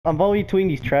I'm voting between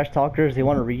these trash talkers. They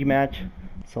want a rematch,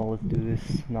 so let's do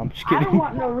this. No, I'm just I kidding. don't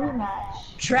want no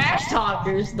rematch. Trash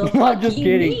talkers, the I'm fuck just you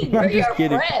kidding. mean? We're I'm just your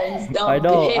kidding. friends, dumb I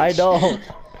know. bitch. I know.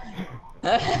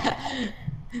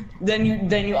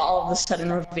 then you all of a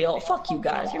sudden reveal, fuck you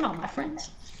guys, you're not my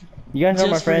friends. You guys are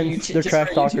my Just for friends. They're just trash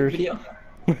for a YouTube talkers. video.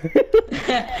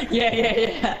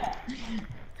 yeah.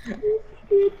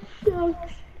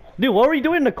 Dude, what were you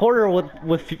doing in the corner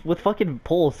with fucking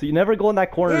poles? You never go in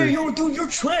that corner. Hey, yo, dude, you're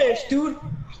trash, dude.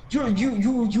 You were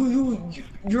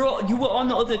on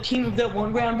the other team of that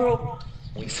one round, bro.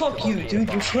 Fuck you,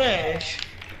 dude. You're trash.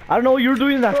 I don't know what you're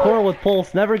doing in that corner with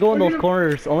poles. Never go in those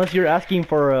corners unless you're asking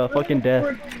for a fucking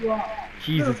death.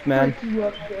 Jesus, man.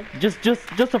 Just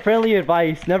a friendly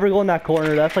advice. Never go in that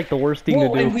corner. That's like the worst thing to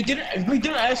do. And we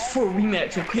didn't ask for a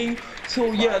rematch, okay? So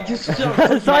yeah, just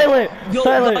Silent.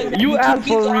 You asked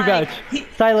for a rematch.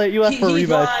 Silent. You asked for a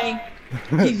rematch.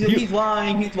 He's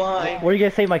lying. What are you gonna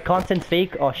say? My content's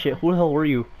fake? Oh shit. Who the hell were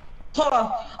you?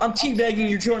 Huh? I'm teabagging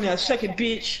your joint now, second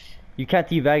bitch. You can't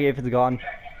teabag it if it's gone.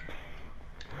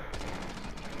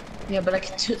 Yeah, but I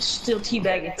can still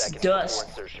teabag its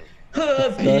dust.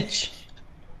 Huh, bitch.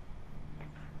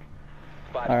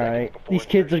 Alright, these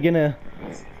kids are gonna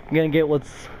get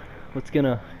what's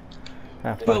gonna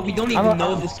happen. Bro, we don't even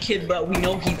know this kid, but we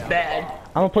know he's bad.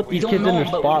 I'm gonna put these kids in their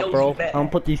spot, bro. I'm gonna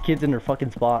put these kids in their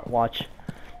fucking spot. Watch.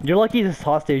 You're lucky this is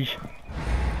hostage.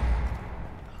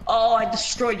 Oh, I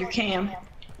destroyed your cam.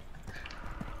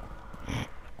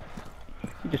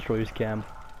 You destroy his cam.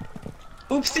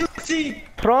 Oopsie.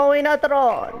 Throwing a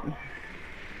drone.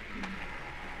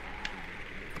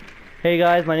 Hey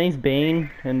guys, my name's Bane,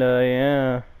 and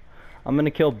yeah, I'm gonna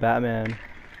kill Batman.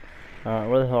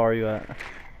 Where the hell are you at?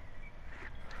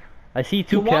 I see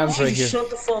two cams right here. Shut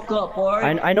the fuck up,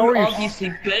 alright? I know where you're obviously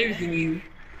better than you.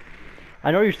 I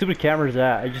know where your stupid camera's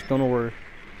at. I just don't know where.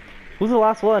 Who's the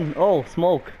last one? Oh,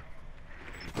 Smoke.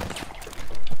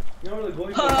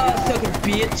 Ha, sucker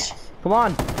bitch. Come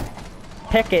on,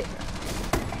 heck it.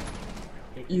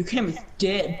 Your camera's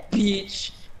dead,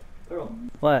 bitch.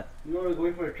 What? You know we're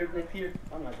going for a trip next year?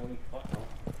 I'm not going. Fuck no.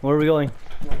 Where are we going?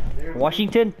 No,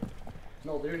 Washington?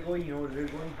 No, they're going. You know where they're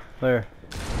going? Where?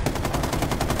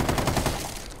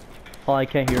 Oh, I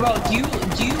can't hear. Bro, do you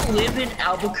live in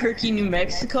Albuquerque, New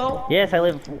Mexico? Yes, I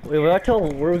live. Wait, I tell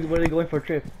them where are they going for a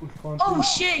trip? Oh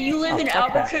shit, you live in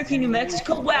Albuquerque, New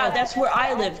Mexico? Wow, that's where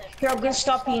I live. Here, I'm gonna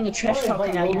stop being a trash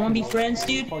talker now. You wanna be friends,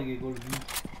 dude? Where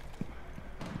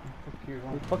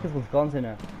the fuck is Wisconsin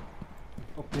at?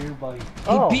 Up there by. Hey,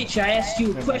 bitch, I asked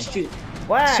you a question.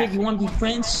 What? Said you wanna be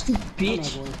friends, stupid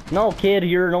bitch? No, kid,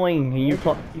 you're annoying. You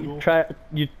talk.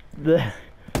 You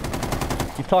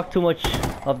talk too much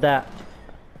of that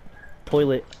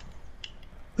toilet.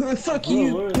 Fuck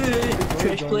you,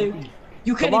 trash player.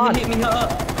 You can't even hit me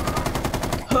up.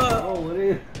 Oh, what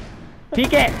is?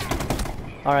 Peek it!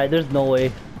 Alright, there's no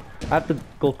way. I have to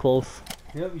go close.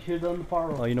 Yep, you should have done the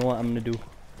far Oh, you know what I'm gonna do?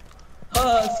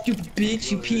 Stupid bitch,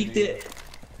 you peeked it.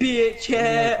 Bitch,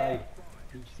 yeah. Did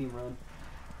you see him run?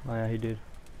 Oh yeah, he did.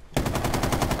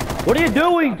 What are you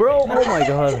doing, bro? Oh my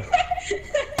god.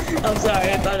 I'm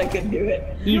sorry, I thought I couldn't do it.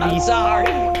 Easy. I'm sorry.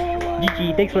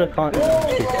 GG, thanks for the content.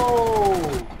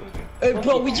 Hey,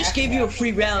 bro, we just gave you a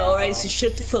free round, alright? So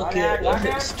shut the fuck up.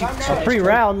 A free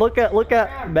round. Look at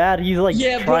Matt. He's like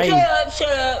trying. Shut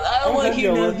up. I don't want to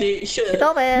hear none of it. Shut up.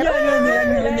 Stop it. No.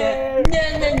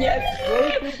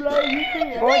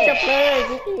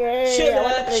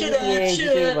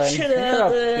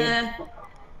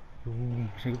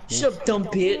 Shut up, dumb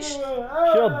bitch.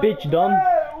 Shut up, bitch, dumb.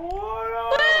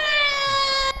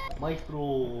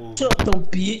 Maestro. Shut up, dumb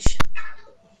bitch.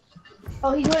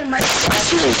 Oh, he's doing my.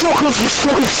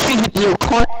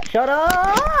 Shut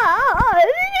up.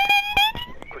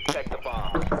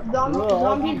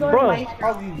 Zombie's going Bro.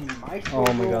 Maestro.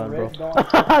 Oh my god,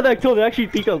 bro. That told me actually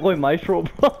think I'm going Maestro,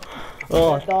 bro.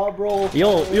 Oh, bro.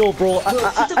 yo, bro.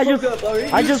 I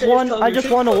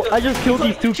just killed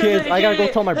these two kids. I gotta go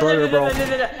tell my brother, bro.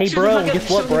 Hey, bro, guess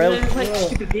what, bro?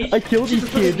 I killed these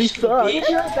kids. They suck.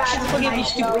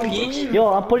 Yo,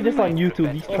 I'm putting this on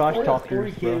YouTube. These trash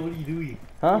talkers, bro. What are you doing?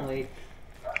 Huh?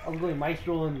 I was going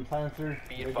Maestro and Silencer.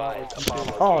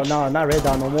 Oh no, not red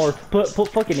dot no more. Put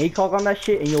fucking ACOG on that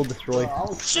shit and you'll destroy.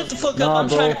 Shut the fuck Nah, up, I'm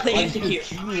bro. trying to play music here.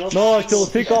 No, kill.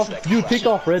 Take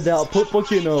off red dot. Put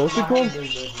fucking what's it called?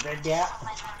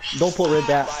 Don't put red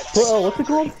dot. Put what's it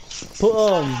called? Put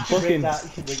fucking.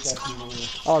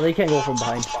 Oh, they can't go from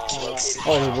behind.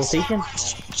 Oh, the rotation.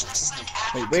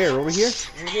 Wait, where? Over here?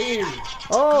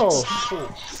 Oh.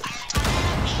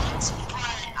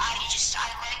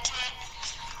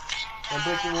 I'm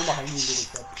breaking one behind you, little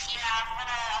stuff.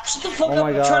 Shut the fuck Oh up. my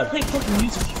I'm trying to God. play fucking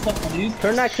music, you fucking dude.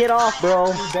 Turn that kid off, bro.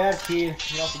 You bad kid.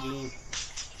 Get off the game.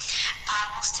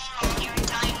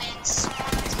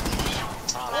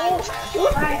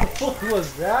 What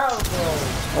was that,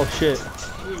 bro? Oh shit.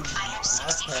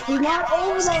 He's not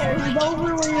over there. He's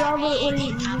over where you have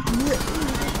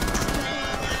it.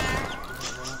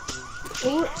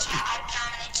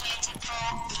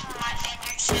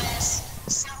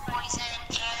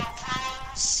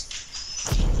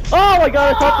 Oh my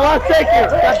god, I shot the last second!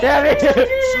 God damn it!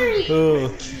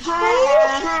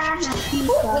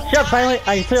 Shut up, finally.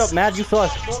 I shut up, Mad, you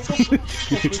suck.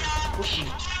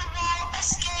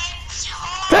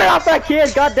 Turn off that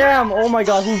kid, goddamn! Oh my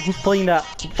god, who's playing that?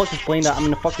 Who the fuck is playing that? I'm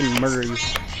gonna fucking murder you.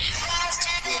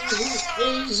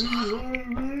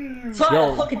 Fuck,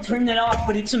 Yo. I fucking turned it off,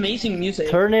 but it's amazing music.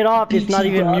 Turn it off, it's not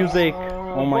even BT, music.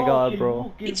 Oh my god,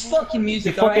 bro. It's fucking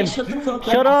music, You fucking- alright? Shut the fuck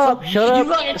shut up, shut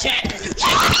You up. fucking chat.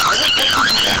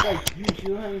 You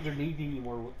don't have your knees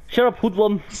anymore. Shut up,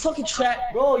 hoodlum. You fucking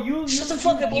chat. Bro, you. Shut the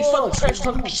fuck up, you fucking trash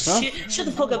talking piece of Huh? shit. Shut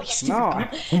the fuck up, you stupid No.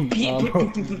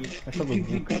 Bro.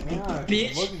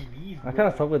 bitch. I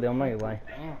kinda suck with it, I'm not gonna lie.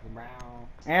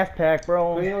 Ass pack,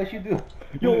 bro. You know what you do?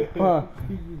 Yo, huh?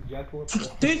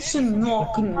 This is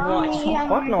not gonna right.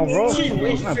 Fuck no, bro. Kid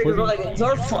away I'm not freaking pussy. like a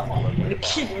Zarfa. The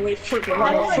kid away freaking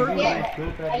like a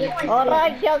freaking.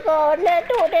 Alright, you're gonna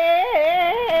do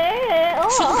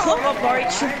this. Shut the fuck up,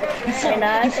 alright?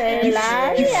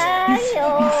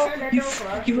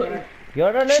 You're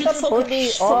a little pussy.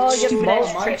 Oh, you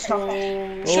both. Oh,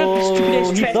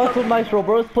 he sucks with Maestro,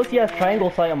 bro. His pussy has triangle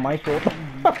sight on Maestro.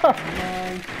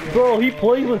 Bro, he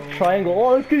plays with triangle.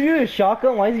 Oh, it's because you use a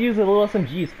shotgun. Why is he using a little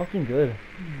SMG? It's fucking good.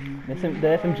 The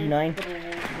SMG9.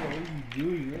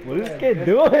 What is this kid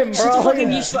doing, bro?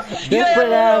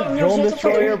 Different ass drone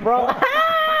destroyer, bro.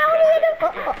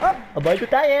 Abay the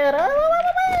tire.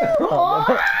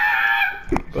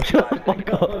 Shut the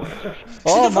fuck up.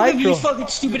 Oh, Maestro.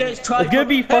 It's gonna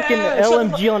be fucking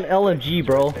LMG on LMG,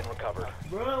 bro.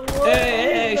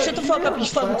 Hey, shut the fuck up, you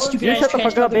fucking stupid You ass shut the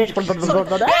fuck up, bitch.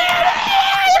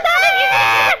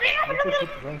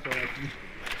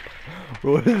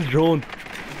 Bro, what is drone?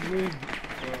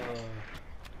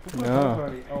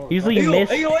 No. Usually you miss.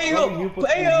 Hey,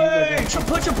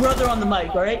 put your brother on the mic,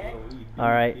 alright?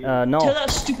 Alright, Tell no. that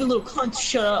stupid little cunt to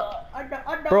shut up.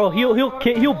 Bro, he'll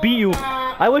beat you.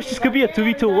 I wish this could be a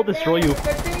 2v2. We'll destroy you.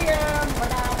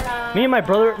 Me and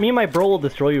my bro will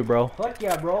destroy you, bro. Fuck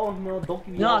yeah, bro. No, don't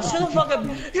give me. Nah, shut the fuck up.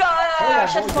 Yeah,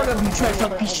 shut the fuck up, you trash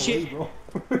talking piece of shit.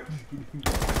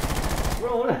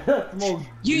 Bro, what is that smoke?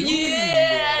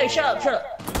 Yeah, shut up.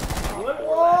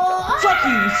 Fuck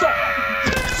you, fuck.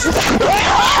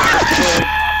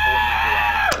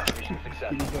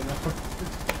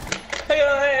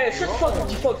 Hey, shut the fuck up,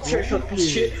 you fucking trash talking piece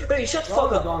of shit. Hey, shut the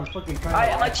fuck up.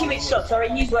 Alright, my teammate sucks,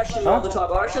 alright? He's rushing all the time,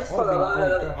 alright? Shut the fuck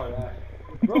up.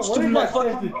 Bro, what Stupid is that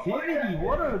motherfucker. sensitivity?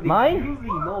 What are they Mine? using?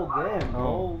 No, them, bro.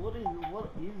 Oh. What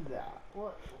is that?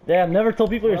 What? Damn, never told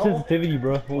people your sensitivity,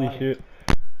 bro. Holy shit.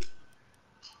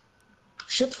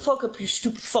 Shut the fuck up, you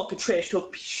stupid fucking trash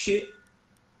talking piece of shit.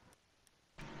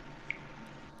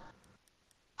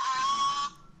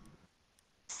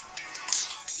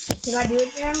 Did I do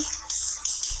it, Jim?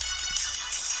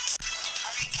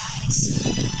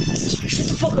 Shut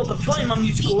the fuck up, I'm playing my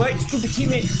music, alright? Stupid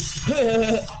teammate.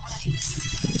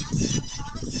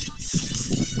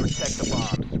 Protect the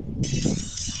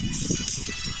bombs.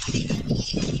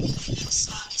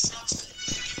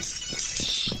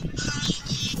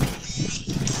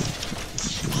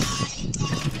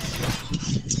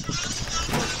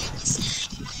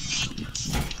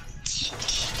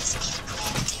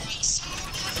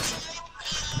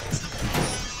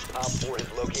 Op 4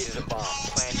 has located a bomb.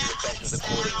 Plan your defenses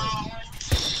accordingly.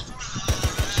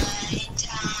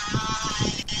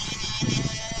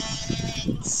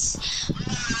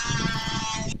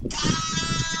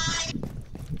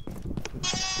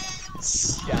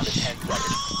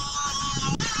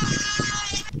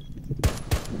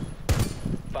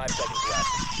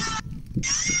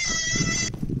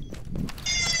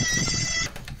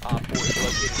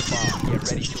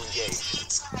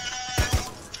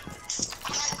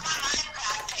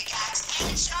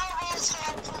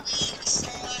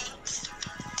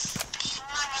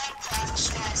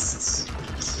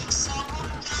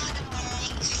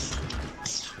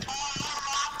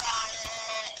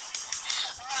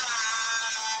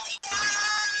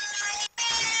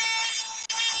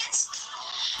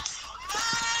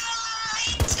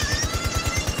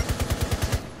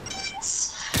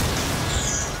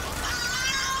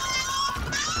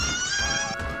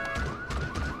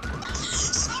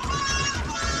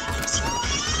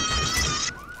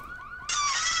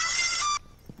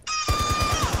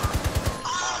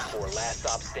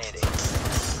 stop standing.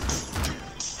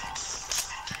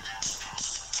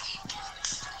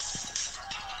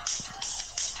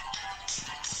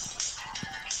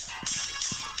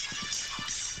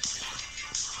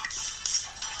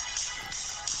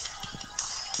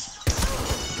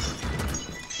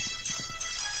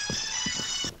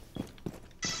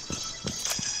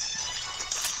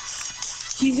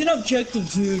 He's an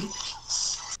objective, dude.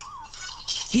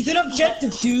 He's an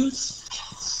objective, dude.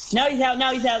 Now he's out,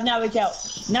 now he's out, now he's out.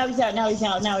 Now he's out, now he's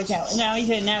out, now he's out. Now he's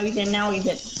in, now he's in, now he's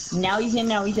in. Now he's in,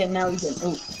 now he's in, now he's in.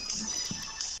 Ooh.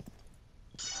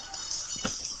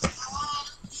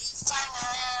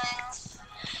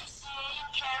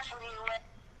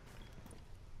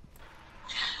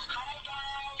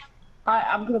 Alright,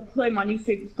 I'm gonna play my new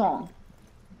favorite song.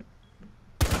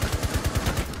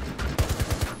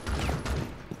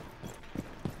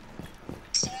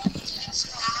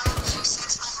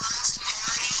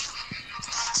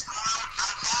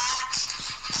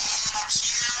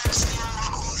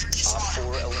 Op 4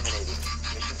 eliminated.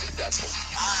 Mission successful.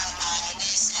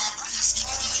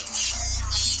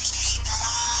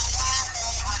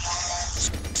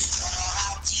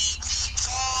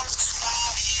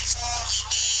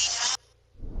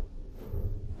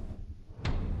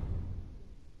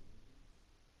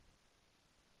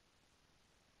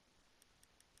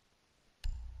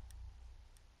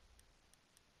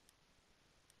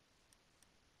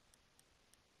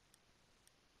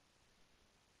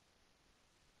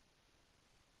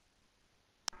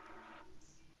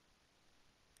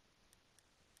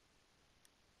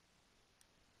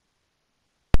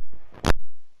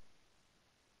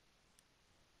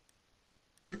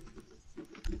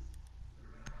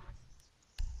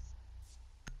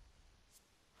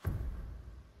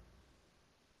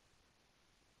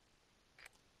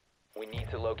 We need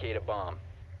to locate a bomb.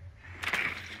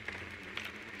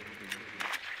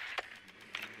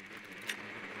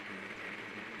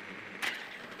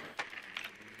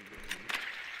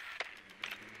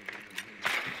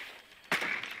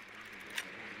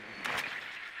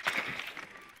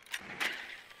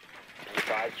 Be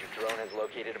advised your drone has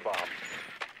located a bomb.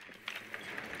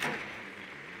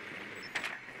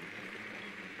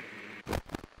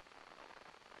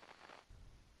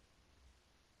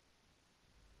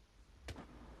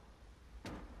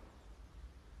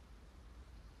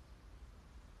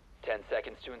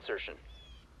 Seconds to insertion.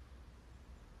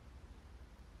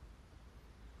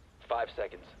 5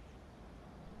 seconds.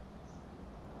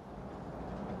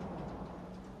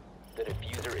 The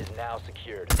diffuser is now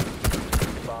secured.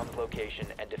 The bomb's location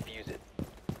and defuse it.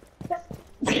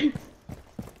 Take me.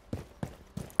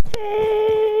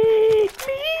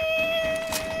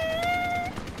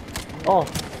 Oh.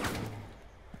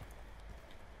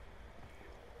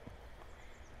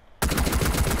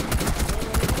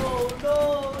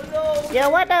 Yeah,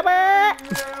 what the fuck?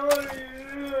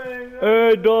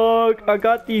 Hey dog, I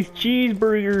got these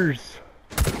cheeseburgers.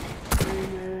 Hey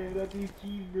man, got these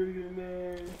cheeseburgers,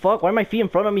 man. Fuck, why are my feet in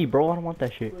front of me, bro? I don't want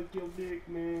that shit. Suck your dick,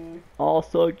 man. I'll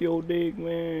suck your dick,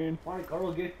 man. Fine,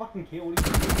 Carl, get fucking killed. Op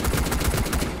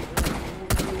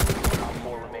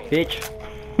 4 remaining. Bitch.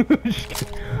 What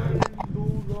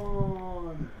goes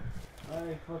on? I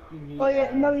fucking hate Oh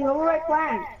yeah, no, you know what I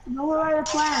planned. You know what I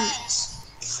planned.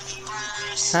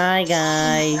 Hi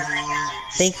guys.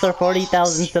 Thanks for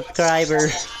 40,000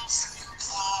 subscribers.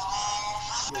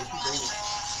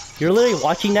 You're literally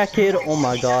watching that kid? Oh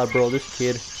my god, bro, this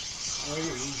kid.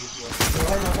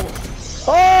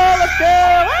 Oh, let's go!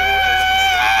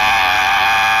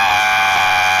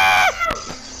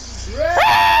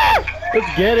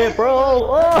 Let's get it, bro!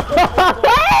 Oh,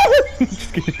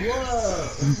 just kidding.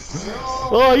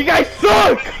 Oh, you guys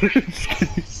suck! Just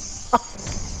kidding.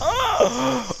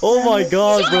 Oh my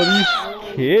god, bro, these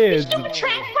kids.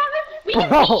 Trash talkers? We can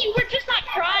Bro. beat you, we're just not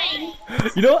trying.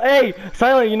 You know, hey,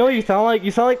 Silent, you know what you sound like?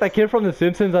 You sound like that kid from The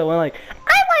Simpsons that went like,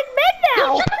 I'm like men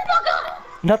now! Shut the fuck up!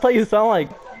 That's how you sound like.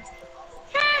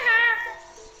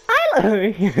 I love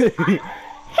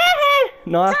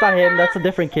No, that's not him, that's a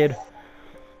different kid.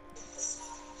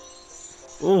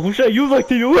 Oh, who should I use like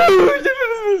to you?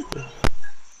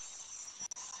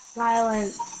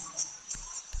 Silent.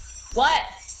 What?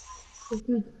 This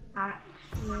is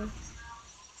actually.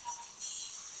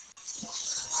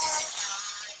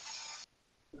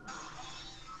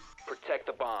 Protect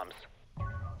the bombs.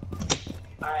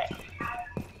 Alright.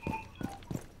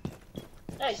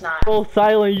 No, he's not. Oh,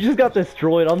 Silent, you just got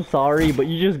destroyed. I'm sorry, but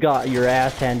you just got your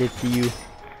ass handed to you.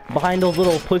 Behind those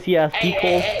little pussy ass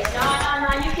people. Hey,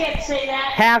 no, you can't say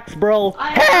that. Hacks, bro.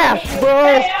 Hacks,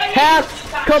 bro. Hacks,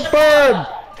 confirm.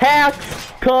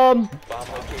 Hacks, confirm,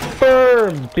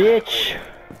 bitch.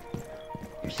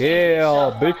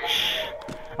 Yeah, bitch.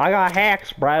 I got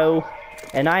hacks, bro.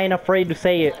 And I ain't afraid to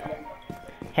say it.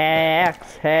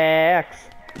 Hacks, hacks.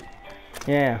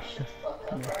 Yeah.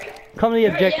 Come to the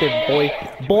objective, boy.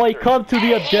 Boy, come to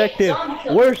the objective.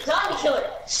 Where's...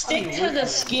 Stick to the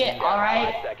skit,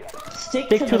 alright? Stick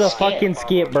to the fucking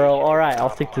skit, bro. Alright, I'll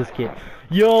stick to the skit.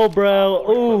 Yo, bro.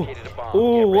 Ooh.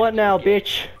 Ooh, what now,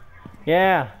 bitch?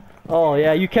 Yeah. Oh,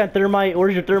 yeah, you can't thermite.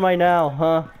 Where's your thermite now,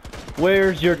 huh?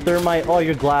 Where's your thermite? Oh,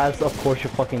 you're glass. Of course,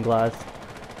 you're fucking glass.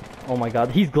 Oh my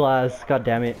god, he's glass. God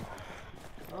damn it.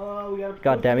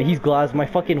 God damn it, he's glass. My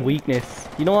fucking weakness.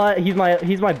 You know what? He's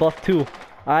my buff too.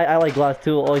 I like glass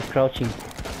too. Oh, he's crouching.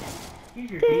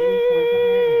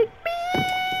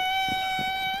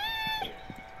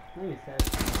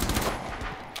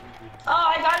 Oh,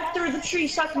 I got it through the tree,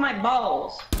 sucking my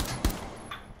balls.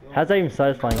 How's that even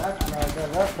satisfying?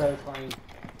 That's satisfying.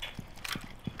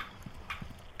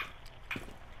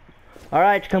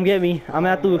 Alright, come get me. I'm gonna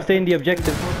have to stay in the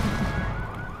objective.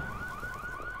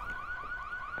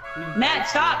 Matt,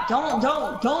 stop! Don't!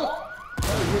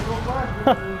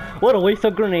 What a waste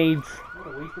of grenades. What a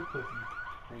waste of pussy.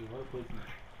 Hey, what a pussy.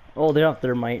 Oh, they don't have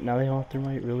thermite. Now they don't have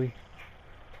thermite, really.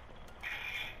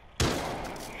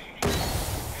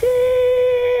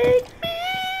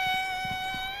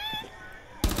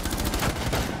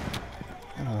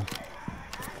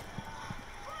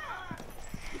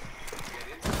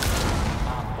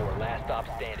 Last stop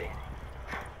standing.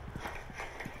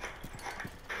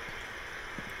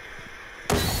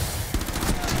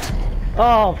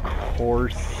 Oh, of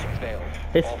course.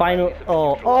 His final.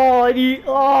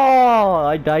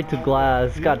 I died to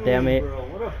glass. God damn it.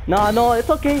 No, it's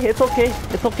okay. It's okay.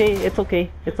 It's okay. It's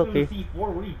okay. It's okay. What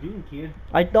are you doing, kid?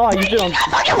 I used it on.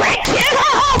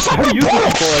 I used it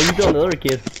before. I used it on the other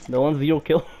kid. The one 0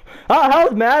 kill.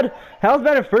 How's mad? How's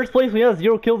mad in first place when he has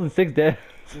 0 kills and 6 deaths?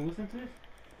 Listen to this.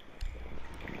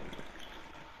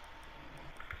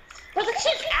 Bro, this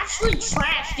kid's actually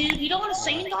trash, dude. You don't want to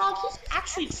say dog? He's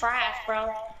actually trash, bro.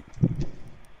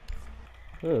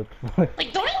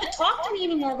 Like, don't even talk to me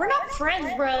anymore. We're not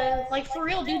friends, bro. Like, for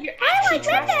real, dude. You're actually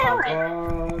trash.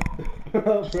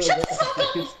 Shut the fuck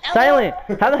up. Silent.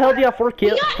 How the hell do you have 4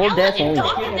 kills, 4 deaths only?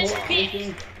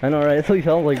 I know, right? That's what he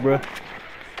sounds like, bro.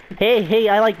 Hey,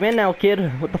 I like men now,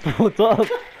 kid. What's up?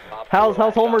 How's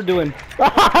Homer doing?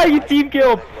 You team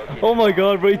killed. Oh my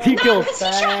god, bro, you team killed. He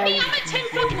shot me. I'm at 10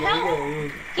 fucking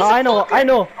health. Oh, I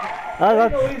know.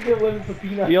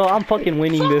 Yo, I'm fucking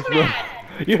winning this, bro.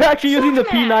 You're actually using the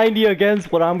P90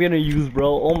 against what I'm gonna use,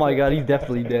 bro. Oh my god, he's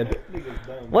definitely dead.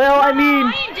 Well, I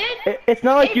mean, it's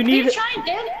not like you need.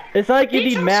 It's not like you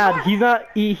need mad. He's not.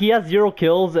 He has 0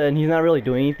 kills and he's not really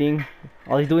doing anything.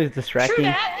 All he's doing is distracting. True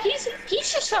that.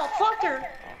 He's just a fucker.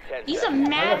 He's a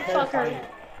mad fucker.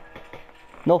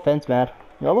 No offense, Matt.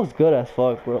 That looks good as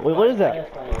fuck, bro. Wait, what is that?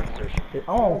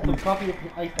 Oh,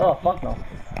 fuck no.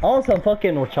 I want some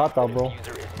fucking horchata, bro. I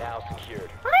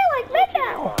like that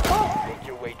now.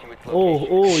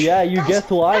 Oh, yeah, you guess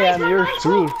who I am, you're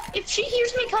screwed. If she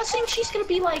hears me cussing, she's gonna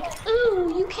be like,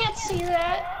 ooh, you can't see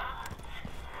that.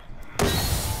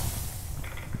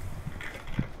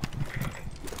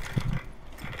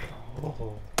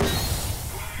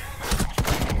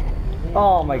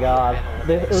 Oh my god.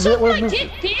 Was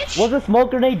the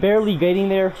smoke grenade barely getting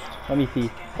there? Let me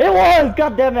see. It was!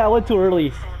 God damn it, I went too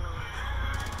early.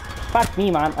 Fuck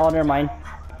me, man. Oh, never mind.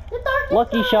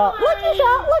 Lucky shot. Lucky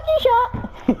shot. Lucky shot.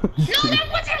 No, that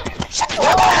wasn't. Shut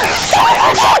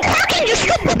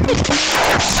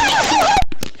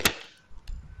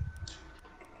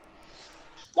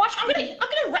Watch, I'm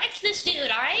gonna wreck this dude,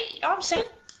 alright? You know what I'm saying?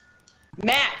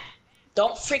 Matt,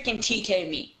 don't freaking TK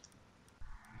me.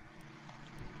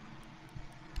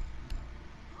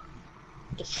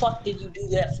 The fuck did you do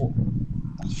that for?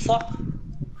 The fuck?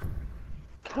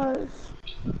 Cause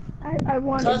I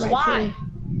wanted Cause why?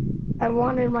 I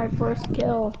wanted my first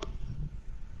kill.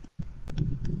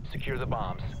 Secure the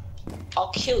bombs. I'll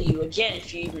kill you again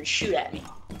if you even shoot at me.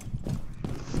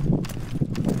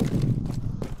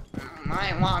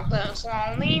 I walk this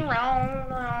lonely road.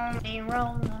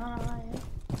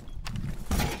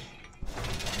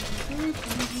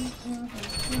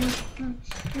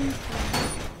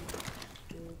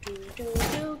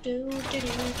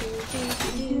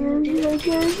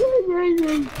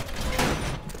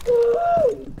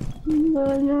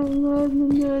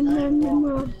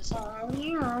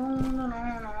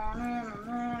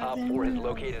 Op 4 has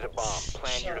located a bomb.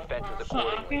 Plan your defenses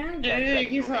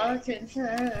accordingly.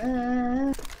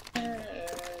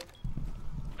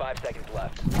 5 seconds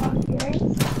left.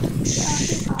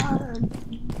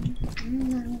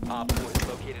 Op 4 has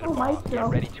located a bomb. Get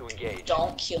ready to engage.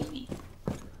 Don't kill me.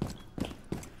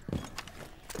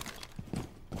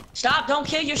 Stop, don't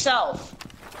kill yourself.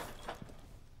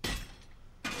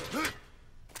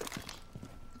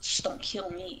 Just don't kill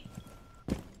me.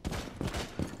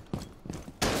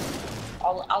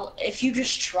 If you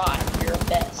just try, you're the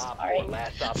best, alright?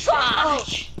 Fuck!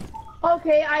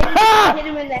 Okay, I hit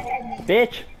him in the head.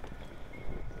 Bitch!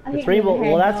 It's rainbow.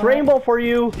 Well, that's rainbow for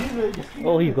you!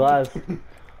 Oh, he's glass.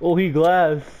 Oh, he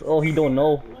glass. Oh, he don't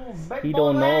know. He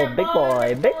don't know. Big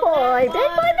boy, big boy, big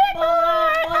boy, big boy!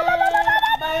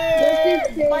 Let's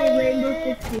just say Rainbow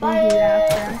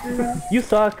 16 You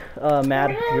suck,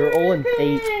 Mad. You're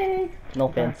 0-8. No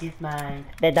offense.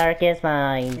 The dark is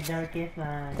mine. The dark is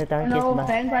mine. The dark is mine. No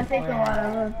offense, I take a lot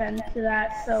of offense to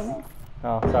that, so.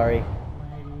 Oh, sorry.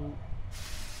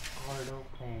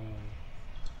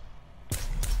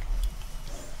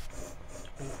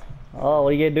 Oh, what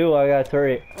are you gonna do? I got a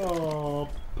turret. Oh,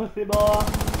 pussy ball.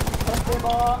 Pussy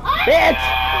ball. Bitch!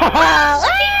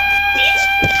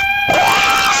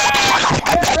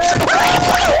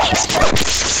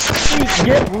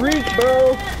 Get reached,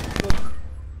 bro!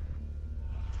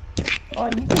 Oh,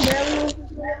 you can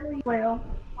barely well.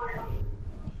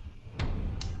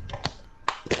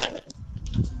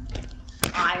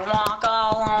 I walk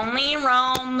a lonely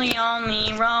road, the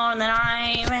only road that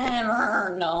I've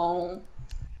ever known.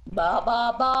 Ba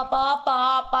ba ba ba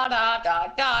ba ba da da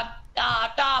da da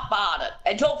da ba da.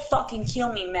 And don't fucking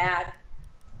kill me, Mad.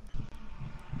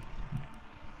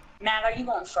 Mad, are you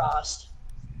going Frost?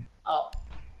 Oh.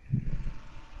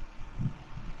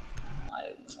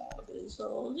 I walk this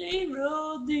only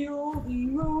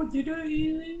road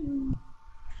today.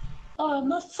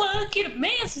 I'm a fucking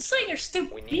man, so say you're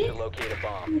stupid. We need to locate a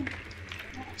bomb.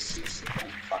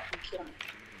 Fucking kill me.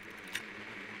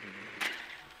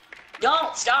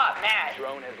 Don't stop, Matt.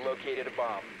 Drone has located a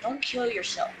bomb. Don't kill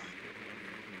yourself.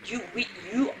 You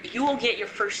will get your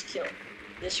first kill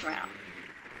this round.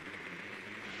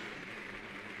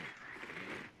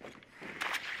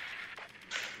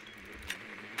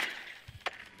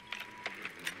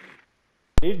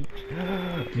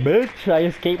 Bitch, I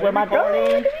escaped with my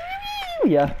drone.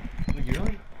 Yeah.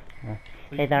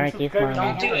 Hey, dark is mine.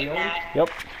 Don't do it, Matt. Yep.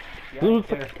 Dude,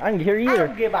 I didn't hear either.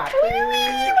 Insertion in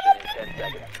 10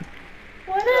 seconds.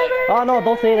 Oh no,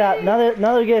 don't say that. Now they're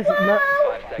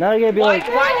gonna be like,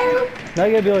 now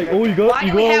you're gonna be like, oh, you got, why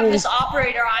do we have this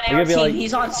operator on our team? like,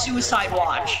 He's on suicide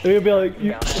watch. You're gonna be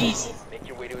like, Jesus.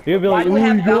 you're gonna be like, Why do we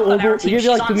have Valk on our team? you're She's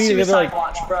gonna be like on to me, you're gonna be suicide like,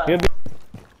 watch, bro.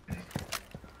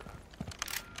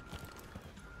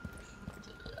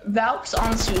 Valk's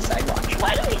on suicide watch.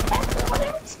 Why do we have her on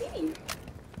our team?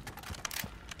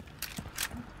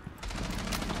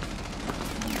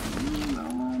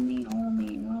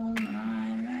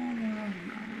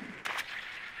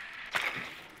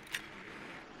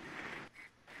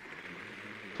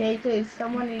 Okay,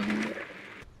 someone in here.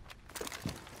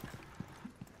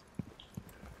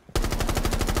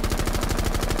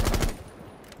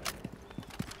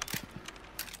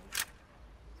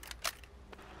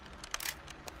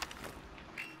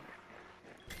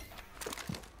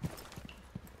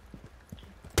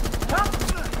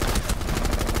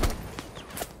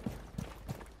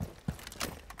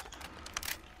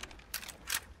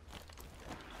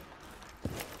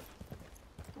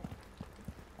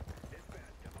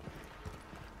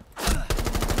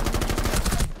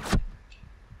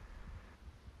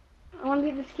 I want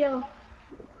to get this kill.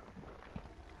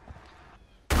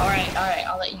 Alright,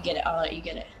 I'll let you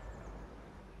get it.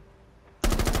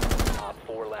 Top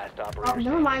 4 last Oh, operator.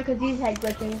 never mind, because he's head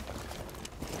glitching.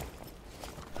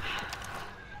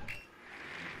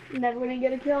 Never gonna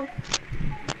get a kill.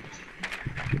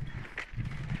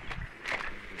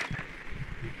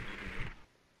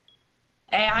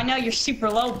 Hey, I know you're super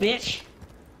low, bitch.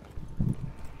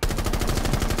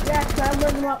 Yeah, so I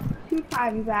lit him up 2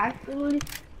 times, actually.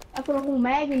 I put a whole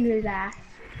mag into his ass.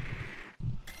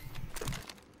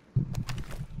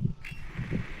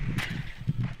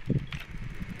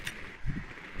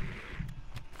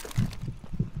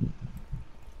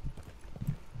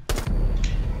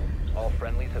 All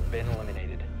friendlies have been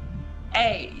eliminated.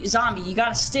 Hey, zombie, you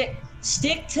gotta stick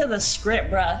to the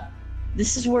script, bruh.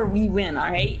 This is where we win,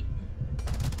 alright?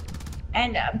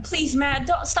 And please, Matt,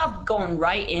 don't stop going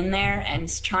right in there and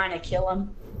trying to kill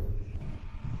him.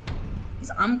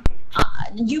 'Cause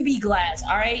you be glass,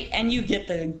 alright? And you get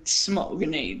the smoke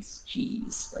grenades.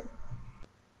 Jeez, like,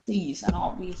 please, and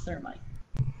I'll be thermite.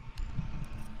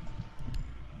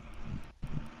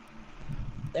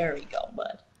 There we go,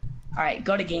 bud. Alright,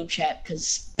 go to game chat,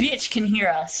 cause bitch can hear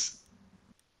us.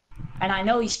 And I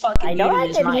know he's fucking I know I muted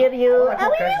his can mic. hear you.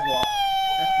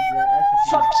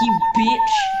 Fuck you,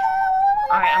 bitch.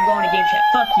 Alright, I'm going to game chat.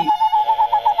 Fuck you.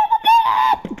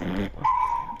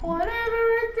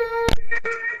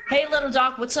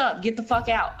 Doc, what's up? Get the fuck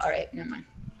out. Alright, never mind.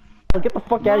 Get the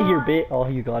fuck out of here, bitch. Oh,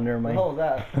 you gone, never mind. What the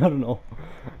hell was that? I don't know.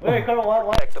 Wait, Colonel, what?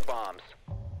 Protect the bombs.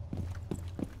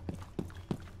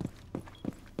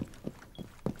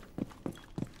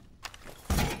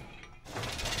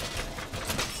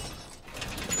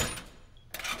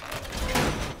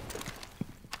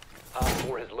 Op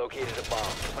 4 has located a bomb.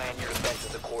 Plan your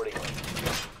defenses accordingly.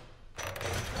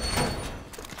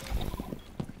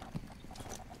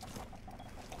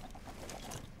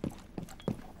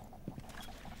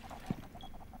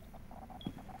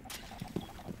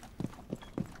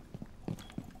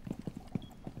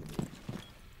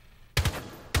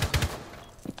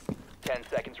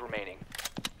 Seconds remaining.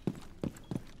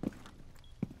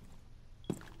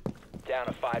 Down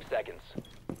to 5 seconds.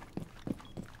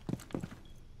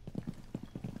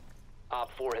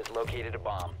 Op 4 has located a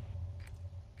bomb.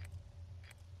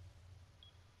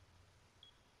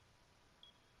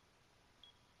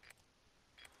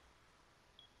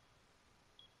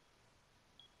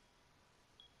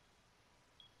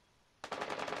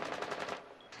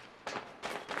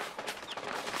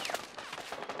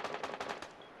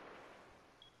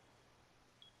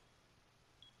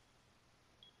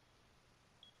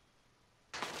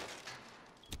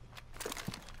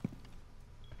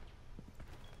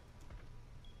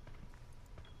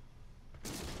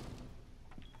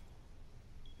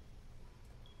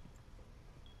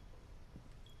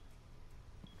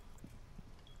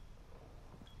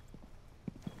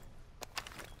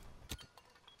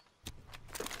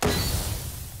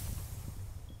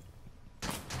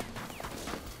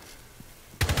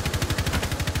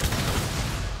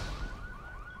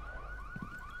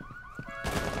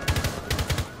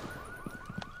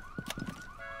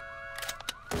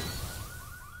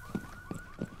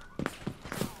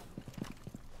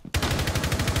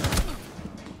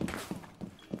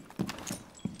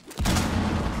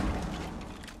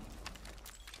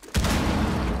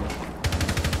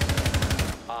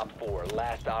 Op 4,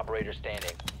 last operator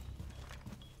standing.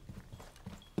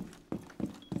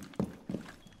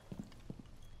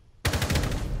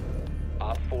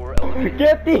 Op 4 eliminated.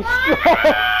 Get these.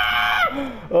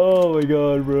 Oh my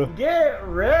god, bro. Get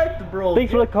wrecked, bro.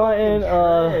 Thanks for the content.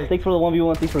 Thanks for the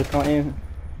 1v1. Thanks for the content.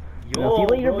 Yo, See you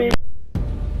later, bro, bitch.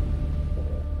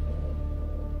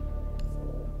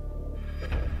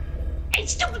 Hey,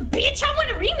 stupid bitch! I want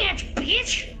a rematch,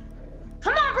 bitch!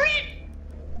 Come on, Brent!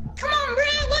 Come on, bro!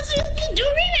 Let's do a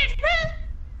rematch, bro!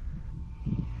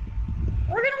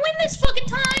 We're gonna win this fucking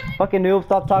time! Fucking noob,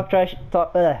 stop talk trash.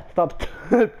 Stop. Stop.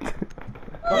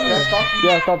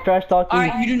 Yeah, stop trash talking.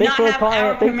 Alright, you do Thanks not for the have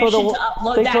our content. Thanks for permission the to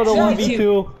upload thanks that for the to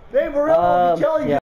 1v2. Hey, bro, I'll be telling you. Yeah.